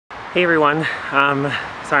Hey everyone,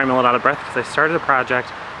 sorry I'm a little out of breath because I started a project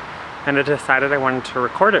and I decided I wanted to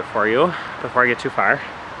record it for you before I get too far.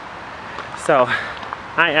 So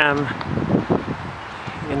I am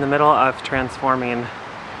in the middle of transforming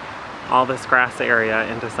all this grass area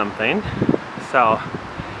into something. So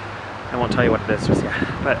I won't tell you what it is just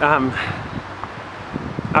yet, but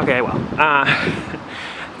okay, well,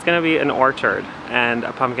 it's gonna be an orchard and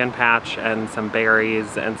a pumpkin patch and some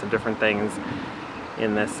berries and some different things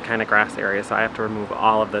in this kind of grass area, so I have to remove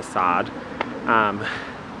all of this sod.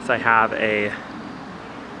 So I have a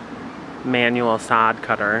manual sod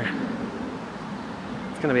cutter.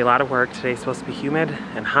 It's gonna be a lot of work. Today's supposed to be humid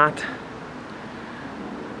and hot,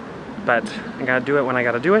 but I gotta do it when I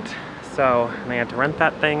gotta do it. So, and I had to rent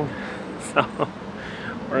that thing, so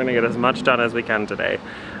we're gonna get as much done as we can today.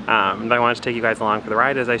 But I wanted to take you guys along for the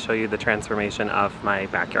ride as I show you the transformation of my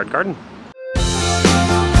backyard garden.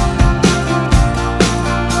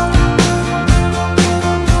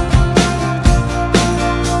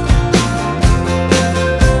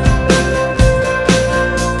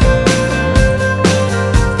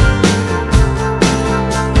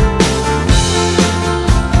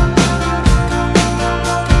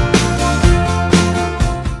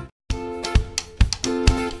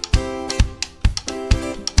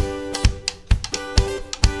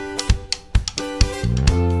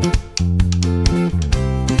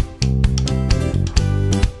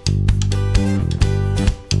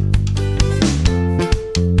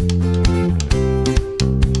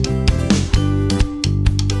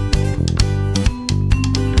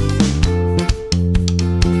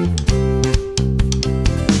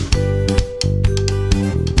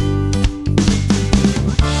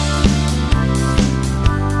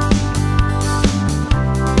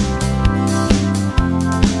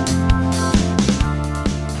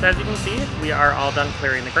 As you can see, we are all done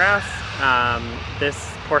clearing the grass.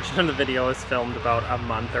 This portion of the video is filmed about a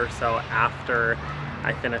month or so after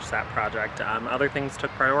I finished that project. Other things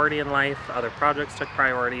took priority in life, other projects took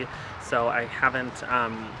priority, so I haven't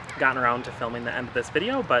gotten around to filming the end of this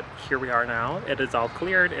video, but here we are now. It is all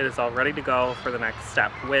cleared, it is all ready to go for the next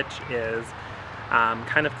step, which is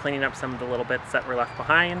kind of cleaning up some of the little bits that were left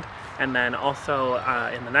behind. And then also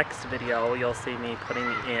in the next video, you'll see me putting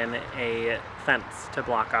in a fence to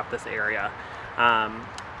block off this area.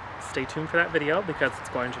 Stay tuned for that video because it's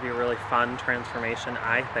going to be a really fun transformation,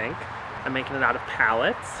 I think. I'm making it out of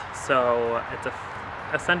pallets, so it's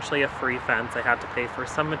essentially a free fence. I had to pay for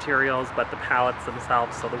some materials, but the pallets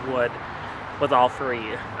themselves, so the wood, was all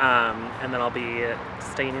free. And then I'll be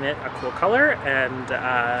staining it a cool color. And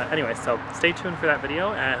anyway, so stay tuned for that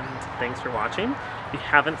video, and thanks for watching. If you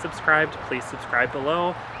haven't subscribed, please subscribe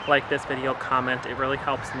below, like this video, comment. It really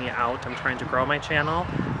helps me out. I'm trying to grow my channel,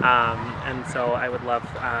 and so I would love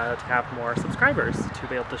to have more subscribers to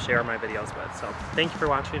be able to share my videos with. So thank you for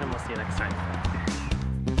watching, and we'll see you next time.